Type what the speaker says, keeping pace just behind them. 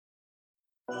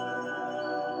Yeah,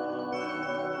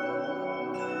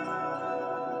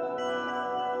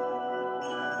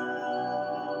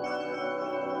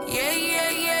 yeah,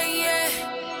 yeah, yeah.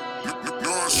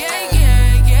 Yeah,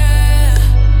 yeah, yeah.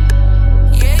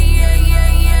 Yeah, yeah,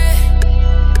 yeah, yeah.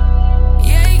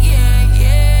 Yeah, yeah,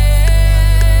 yeah.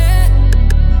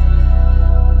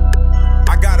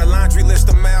 I got a laundry list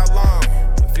a mile long.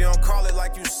 If you don't call it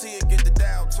like you see it, get the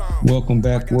dial tone. Welcome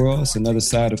back, world. It's another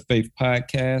Side of Faith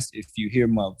podcast. If you hear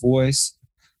my voice,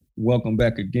 welcome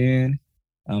back again.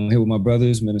 I'm here with my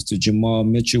brothers, Minister Jamal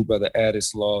Mitchell, Brother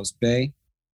Addis Laws Bay.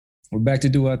 We're back to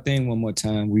do our thing one more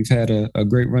time. We've had a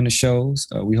great run of shows.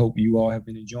 We hope you all have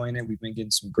been enjoying it. We've been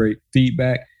getting some great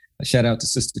feedback. A shout out to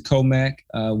Sister Comac.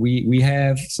 We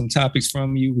have some topics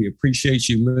from you. We appreciate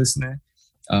you listening.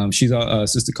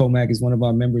 Sister Comac is one of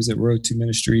our members at Road to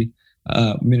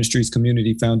Ministries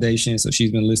Community Foundation. So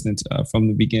she's been listening from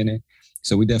the beginning.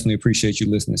 So we definitely appreciate you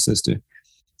listening, sister.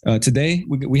 Today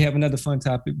we have another fun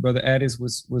topic. Brother Addis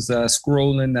was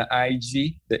scrolling the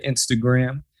IG, the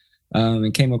Instagram,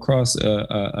 and came across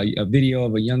a video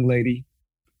of a young lady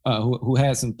who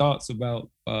had some thoughts about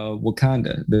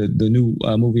Wakanda, the new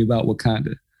movie about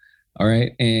Wakanda. All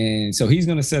right, and so he's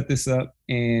going to set this up,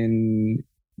 and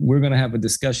we're going to have a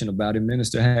discussion about it.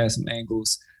 Minister has some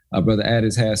angles, Brother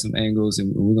Addis has some angles,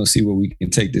 and we're going to see where we can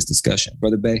take this discussion.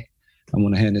 Brother Bay, I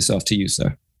want to hand this off to you,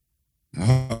 sir.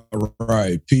 All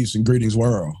right, peace and greetings,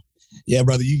 world. Yeah,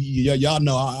 brother, y'all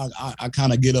know I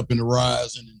kind of get up in the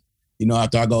rise, and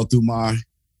after I go through my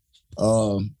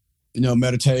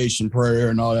meditation, prayer,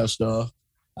 and all that stuff,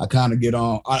 I kind of get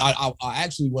on. I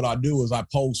actually, what I do is I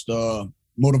post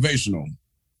motivational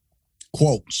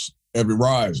quotes every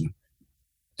rising,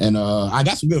 and I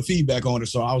got some good feedback on it.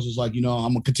 So I was just like, I'm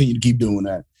gonna continue to keep doing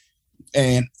that.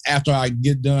 And after I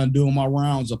get done doing my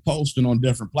rounds of posting on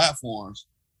different platforms,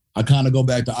 I kind of go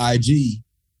back to IG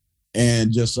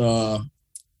and just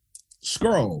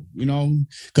scroll,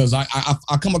 because I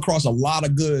come across a lot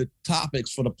of good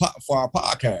topics for our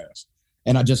podcast,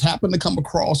 and I just happened to come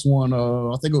across one.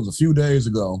 I think it was a few days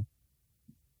ago,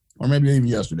 or maybe even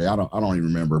yesterday. I don't even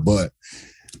remember. But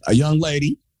a young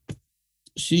lady,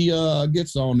 she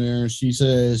gets on there and she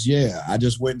says, "Yeah, I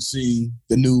just went and see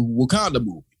the new Wakanda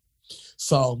movie."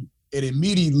 So it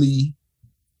immediately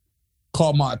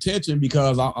caught my attention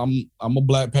because I'm a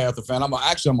Black Panther fan. I'm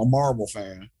a Marvel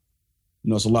fan.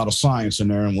 It's a lot of science in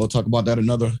there, and we'll talk about that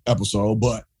another episode.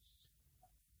 But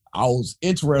I was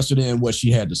interested in what she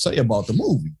had to say about the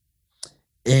movie.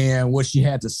 And what she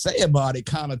had to say about it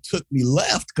kind of took me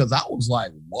left, because I was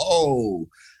like, whoa.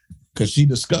 Because she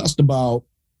discussed about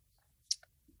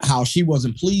how she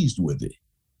wasn't pleased with it.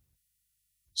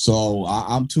 So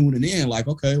I'm tuning in like,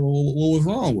 okay, well, what was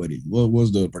wrong with it? What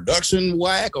was the production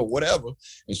whack or whatever?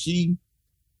 And she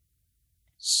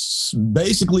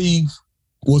basically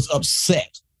was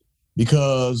upset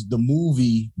because the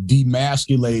movie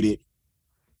demasculated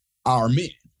our men.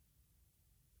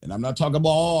 And I'm not talking about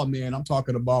all men. I'm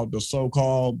talking about the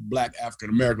so-called Black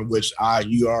African-American, which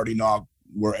you already know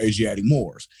were Asiatic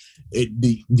Moors. It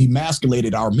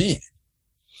demasculated our men.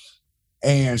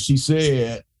 And she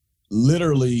said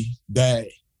literally that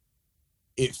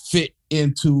it fit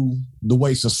into the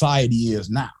way society is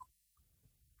now.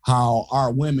 How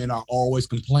our women are always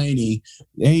complaining,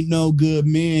 ain't no good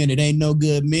men, it ain't no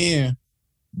good men,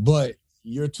 but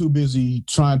you're too busy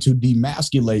trying to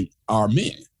demasculate our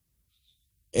men.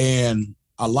 And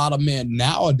a lot of men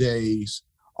nowadays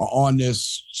are on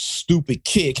this stupid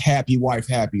kick, happy wife,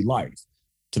 happy life.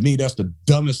 To me, that's the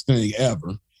dumbest thing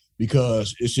ever,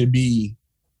 because it should be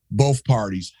both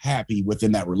parties happy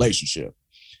within that relationship.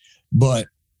 But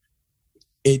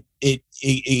it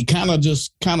kind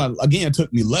of again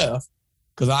took me left,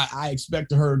 because I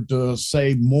expected her to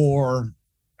say more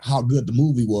how good the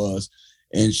movie was.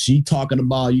 And she talking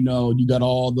about, you got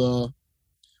all the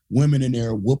women in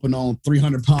there whooping on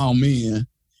 300-pound men,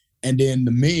 and then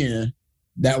the men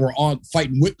that were on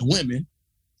fighting with the women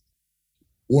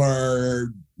were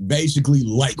basically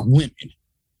like women.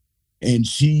 And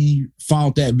she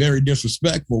found that very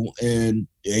disrespectful, and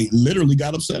literally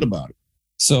got upset about it.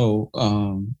 So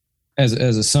as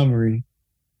a summary,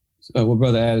 what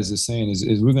Brother Addis is saying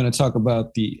is we're going to talk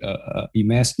about the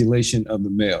emasculation of the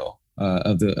male,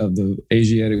 of the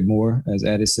Asiatic Moor, as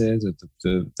Addis says, of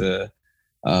the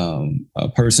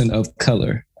person of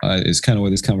color is kind of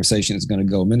where this conversation is going to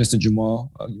go. Minister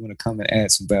Jamal, you want to come and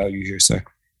add some value here, sir?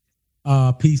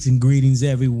 Peace and greetings,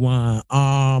 everyone.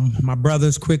 My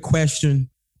brothers, quick question.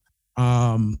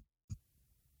 For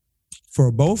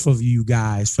both of you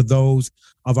guys, for those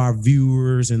of our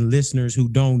viewers and listeners who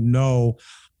don't know,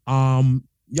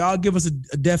 y'all give us a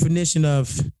definition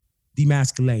of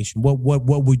demasculation?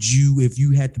 What would you, if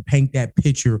you had to paint that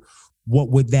picture, what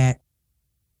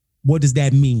does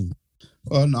that mean?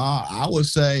 Well, no, I would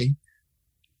say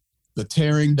the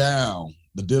tearing down,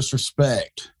 the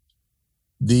disrespect,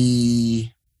 the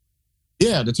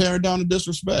tearing down the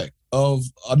disrespect of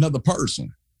another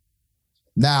person.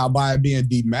 Now, by being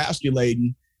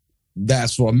demasculating,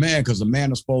 that's for a man, because a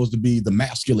man is supposed to be the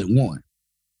masculine one.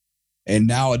 And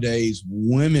nowadays,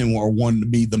 women are wanting to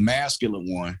be the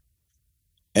masculine one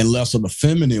and less of the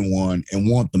feminine one, and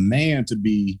want the man to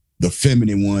be the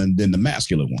feminine one than the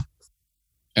masculine one.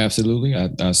 Absolutely.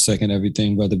 I second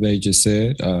everything Brother Bay just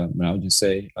said. And I would just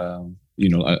say, a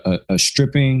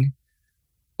stripping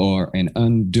or an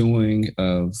undoing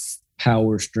of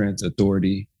power, strength,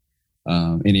 authority,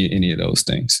 any of those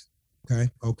things.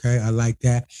 Okay. I like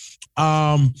that.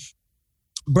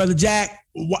 Brother Jack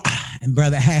and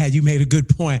Brother Ad, you made a good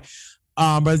point.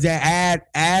 Brother Jack,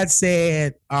 Ad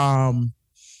said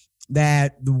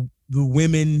that the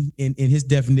women, in his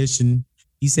definition,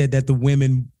 he said that the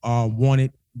women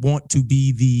want to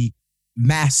be the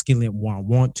masculine one,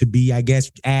 want to be, I guess,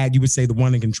 Ad, you would say, the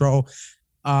one in control.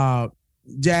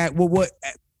 Jack, why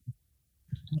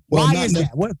is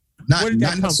that? Not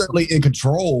necessarily in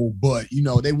control, but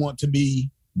they want to be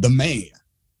the man.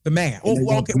 The man.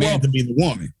 The man to be the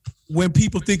woman. When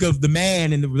people think of the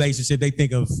man in the relationship, they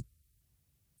think of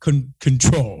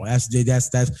control. That's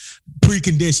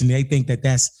preconditioned. They think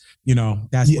that's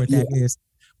what that is.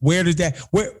 Where does that?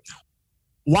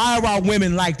 Why are our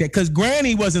women like that? Because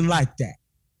Granny wasn't like that.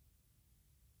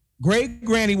 Great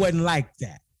Granny wasn't like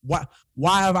that.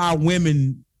 Why have our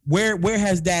women? Where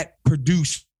has that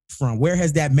produced from? Where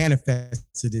has that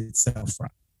manifested itself from?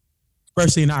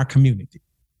 Especially in our community.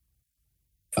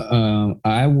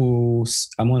 I want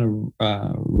to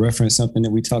reference something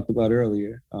that we talked about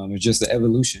earlier. It's just the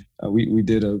evolution. We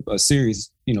did a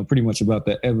series, pretty much about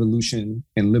the evolution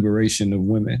and liberation of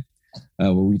women,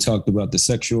 where we talked about the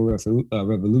sexual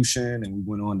revolution, and we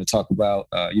went on to talk about,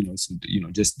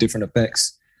 just different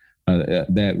effects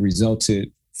that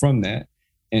resulted from that.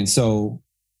 And so,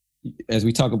 as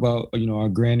we talk about, our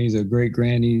grannies or great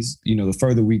grannies, the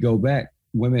further we go back,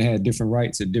 women had different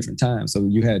rights at different times. So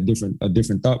you had a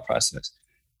different thought process.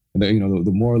 And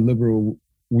the more liberal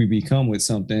we become with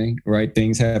something, right,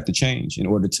 things have to change in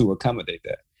order to accommodate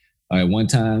that. At one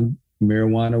time,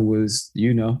 marijuana was,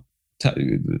 top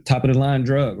of the line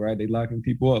drug, right? They locking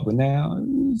people up, but now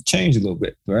it's changed a little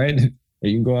bit, right?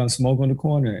 You can go out and smoke on the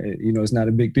corner. It's not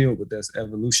a big deal, but that's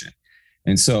evolution.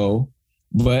 And so,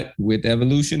 but with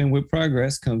evolution and with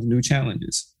progress comes new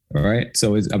challenges. All right.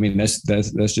 So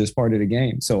that's just part of the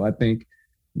game. So I think,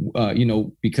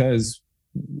 because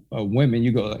women,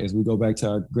 as we go back to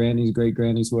our grannies, great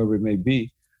grannies, whoever it may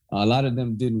be, a lot of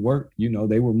them didn't work.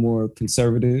 They were more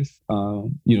conservative.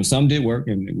 Some did work,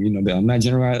 and I'm not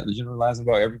generalizing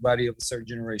about everybody of a certain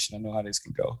generation. I know how this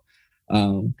can go,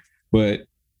 but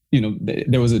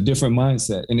there was a different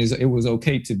mindset, and it was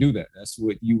okay to do that. That's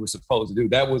what you were supposed to do.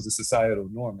 That was the societal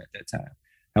norm at that time.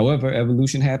 However,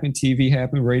 evolution happened, TV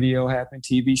happened, radio happened,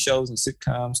 TV shows and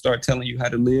sitcoms start telling you how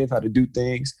to live, how to do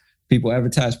things. People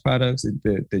advertise products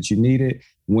that you needed.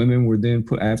 Women were then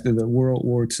put after the World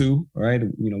War II, right?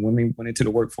 Women went into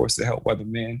the workforce to help while the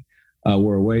men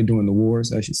were away during the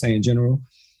wars, I should say, in general.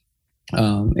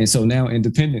 And so now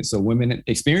independence. So women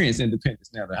experience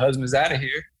independence. Now the husband's out of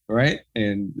here, right?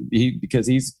 And because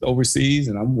he's overseas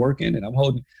and I'm working and I'm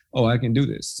holding, I can do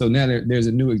this. So now there's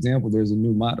a new example. There's a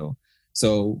new model.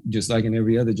 So just like in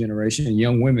every other generation,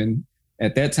 young women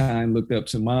at that time looked up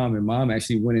to mom, and mom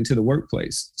actually went into the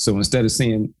workplace. So instead of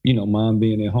seeing, mom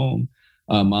being at home,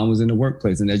 mom was in the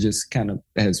workplace, and that just kind of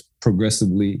has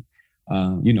progressively,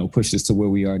 pushed us to where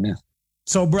we are now.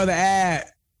 So, Brother Ad,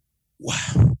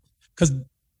 because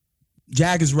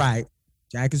Jack is right.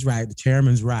 The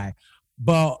chairman's right.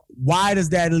 But why does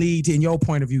that lead to, in your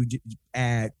point of view,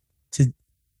 Ad, to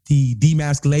the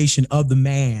demasculation of the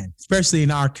man, especially in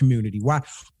our community? Why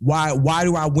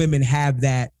do our women have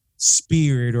that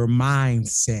spirit or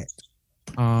mindset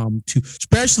to,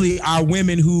 especially our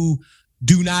women who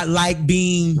do not like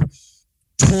being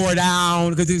tore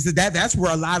down? Because that's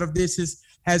where a lot of this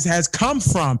has come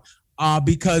from,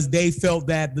 because they felt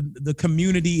that the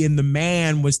community and the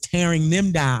man was tearing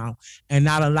them down and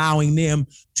not allowing them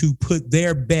to put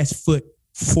their best foot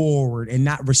forward and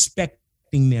not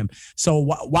respecting them. So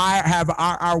why have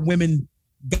our women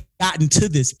gotten to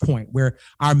this point where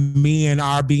our men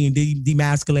are being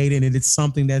demasculated, and it's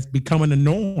something that's becoming a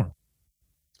norm?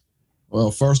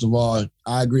 Well, first of all,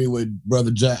 I agree with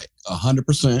Brother Jack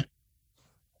 100%,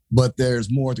 but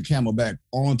there's more to camel back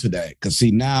onto that. Because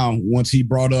see, now once he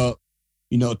brought up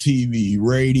TV,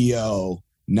 radio.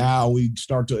 Now we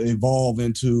start to evolve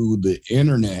into the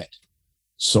internet,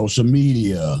 social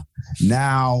media.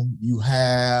 Now you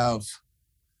have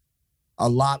a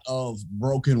lot of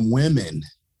broken women,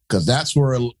 because that's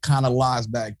where it kind of lies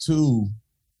back to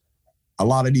a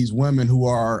lot of these women who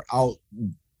are out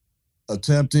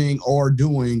attempting or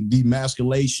doing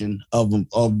demasculation of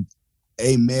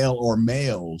a male or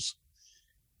males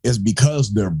is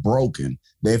because they're broken.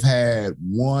 They've had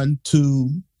 1,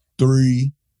 2,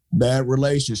 3 bad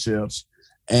relationships,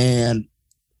 and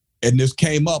this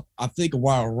came up, I think, a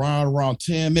while around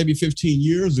 10, maybe 15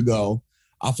 years ago.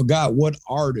 I forgot what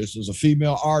artist, is a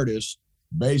female artist,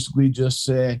 basically just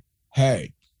said,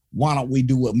 hey, why don't we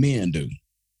do what men do?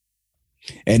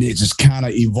 And it just kind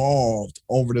of evolved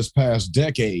over this past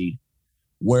decade,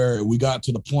 where we got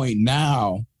to the point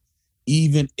now,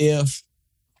 even if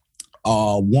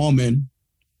a woman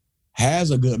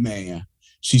has a good man,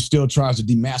 she still tries to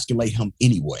demasculate him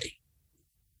anyway.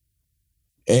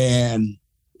 And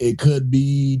it could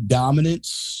be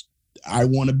dominance. I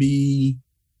want to be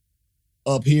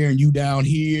up here and you down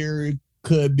here. It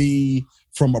could be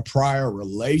from a prior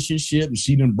relationship and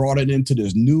she done brought it into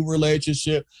this new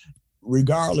relationship.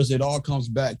 Regardless, it all comes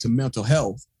back to mental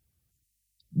health.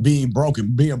 Being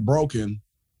broken,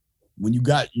 when you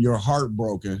got your heart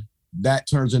broken, that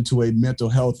turns into a mental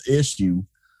health issue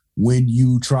when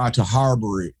you try to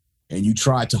harbor it and you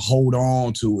try to hold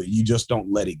on to it. You just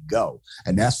don't let it go.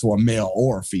 And that's for a male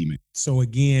or a female. So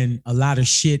again, a lot of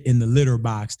shit in the litter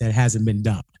box that hasn't been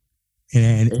dumped.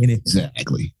 And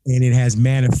exactly. And it has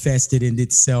manifested in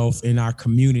itself in our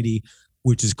community,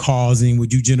 which is causing,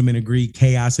 would you gentlemen agree,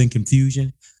 chaos and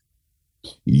confusion?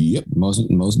 Yep, most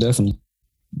definitely.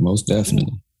 Most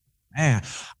definitely. Man,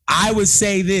 I would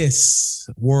say this,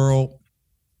 world,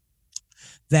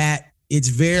 that it's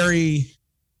very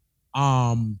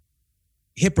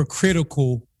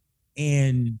hypocritical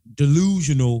and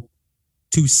delusional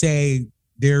to say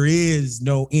there is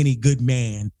no any good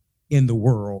man in the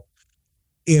world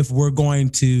if we're going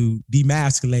to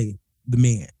demasculate the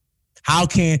men. How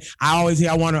can I always say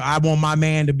I want my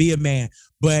man to be a man,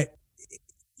 but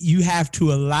you have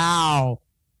to allow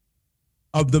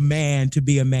of the man to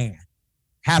be a man.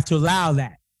 Have to allow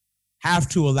that.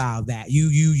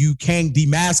 You can't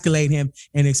demasculate him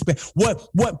and expect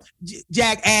what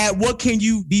Jack add. What can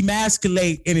you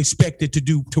demasculate and expect it to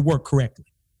do to work correctly?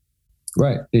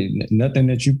 Right. Nothing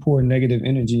that you pour negative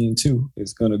energy into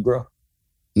is going to grow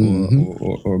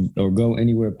or go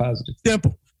anywhere positive.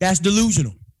 Simple. That's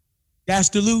delusional.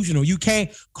 You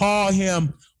can't call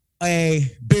him a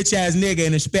bitch ass nigga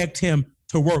and expect him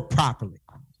to work properly.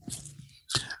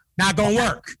 Not gonna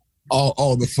work.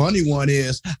 Oh, the funny one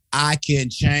is I can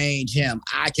change him.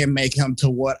 I can make him to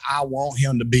what I want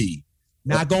him to be.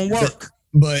 Not gonna work.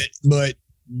 But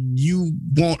you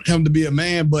want him to be a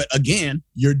man, but again,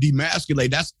 you're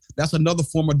demasculating. That's another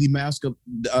form of demasculating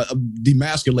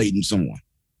someone.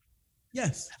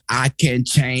 Yes. I can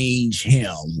change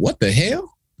him. What the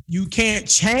hell? You can't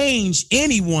change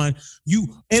anyone. You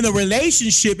in a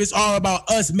relationship, it's all about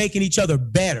us making each other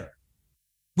better.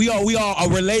 We are a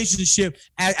relationship.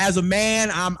 As a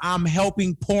man, I'm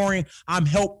pouring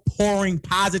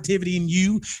positivity in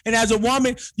you. And as a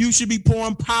woman, you should be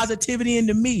pouring positivity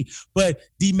into me. But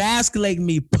demasculating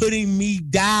me, putting me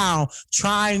down,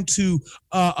 trying to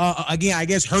again, I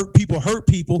guess hurt people,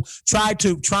 trying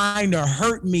to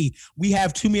hurt me. We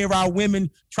have too many of our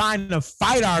women trying to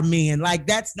fight our men. Like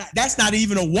that's not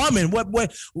even a woman.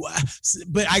 But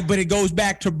it goes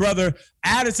back to Brother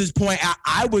Addis's point.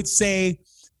 I would say,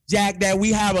 Jack, that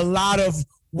we have a lot of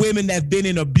women that have been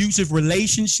in abusive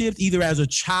relationships, either as a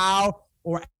child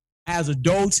or as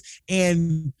adults,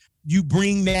 and you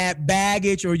bring that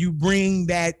baggage or you bring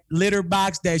that litter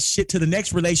box, that shit to the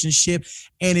next relationship,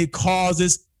 and it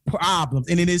causes problems,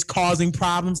 and it is causing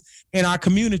problems in our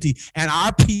community. And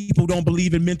our people don't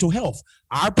believe in mental health.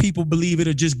 Our people believe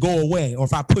it'll just go away, or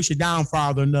if I push it down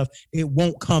farther enough, it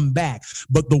won't come back.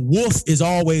 But the wolf is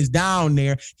always down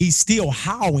there. He's still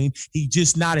howling. He's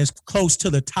just not as close to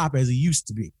the top as he used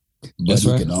to be. But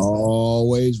he can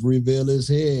always reveal his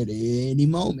head any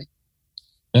moment.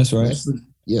 That's right.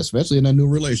 Especially in a new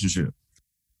relationship.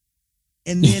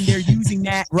 And then they're using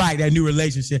that new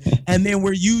relationship. And then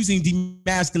we're using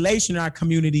demasculation in our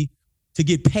community to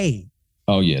get paid.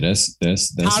 Oh yeah, that's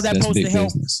how's that supposed big to help?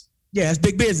 Business. Yeah, it's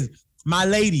big business. My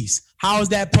ladies, how is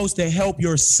that supposed to help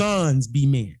your sons be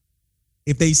men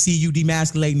if they see you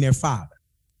demasculating their father?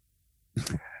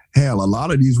 Hell, a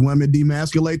lot of these women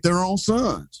demasculate their own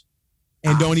sons.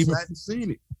 And don't even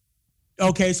seen it.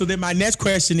 Okay, so then my next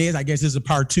question is, I guess this is a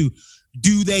part 2.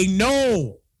 Do they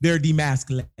know they're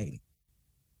demasculating?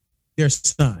 their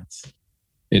sons?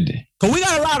 Because we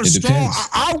got a lot of strong. depends.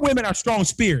 Our women are strong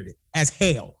spirited as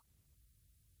hell.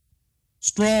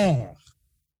 Strong.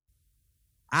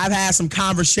 I've had some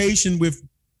conversation with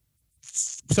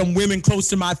some women close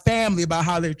to my family about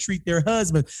how they treat their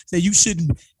husband. Say you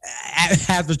shouldn't,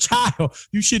 as a child,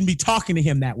 you shouldn't be talking to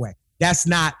him that way. That's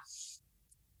not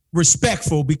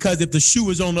respectful, because if the shoe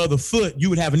was on the other foot, you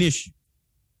would have an issue.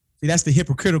 See, that's the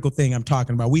hypocritical thing I'm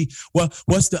talking about.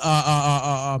 What's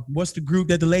the group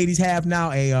that the ladies have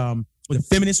now? A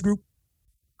feminist group?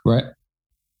 Right.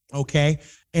 Okay.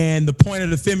 And the point of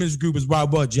the feminist group is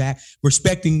what, Jack?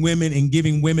 Respecting women and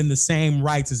giving women the same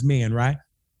rights as men, right?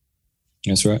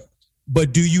 That's right.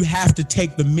 But do you have to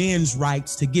take the men's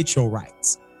rights to get your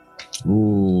rights?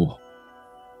 Ooh.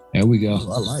 There we go.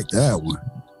 I like that one.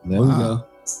 There we go.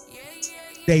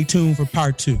 Stay tuned for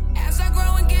part 2. As I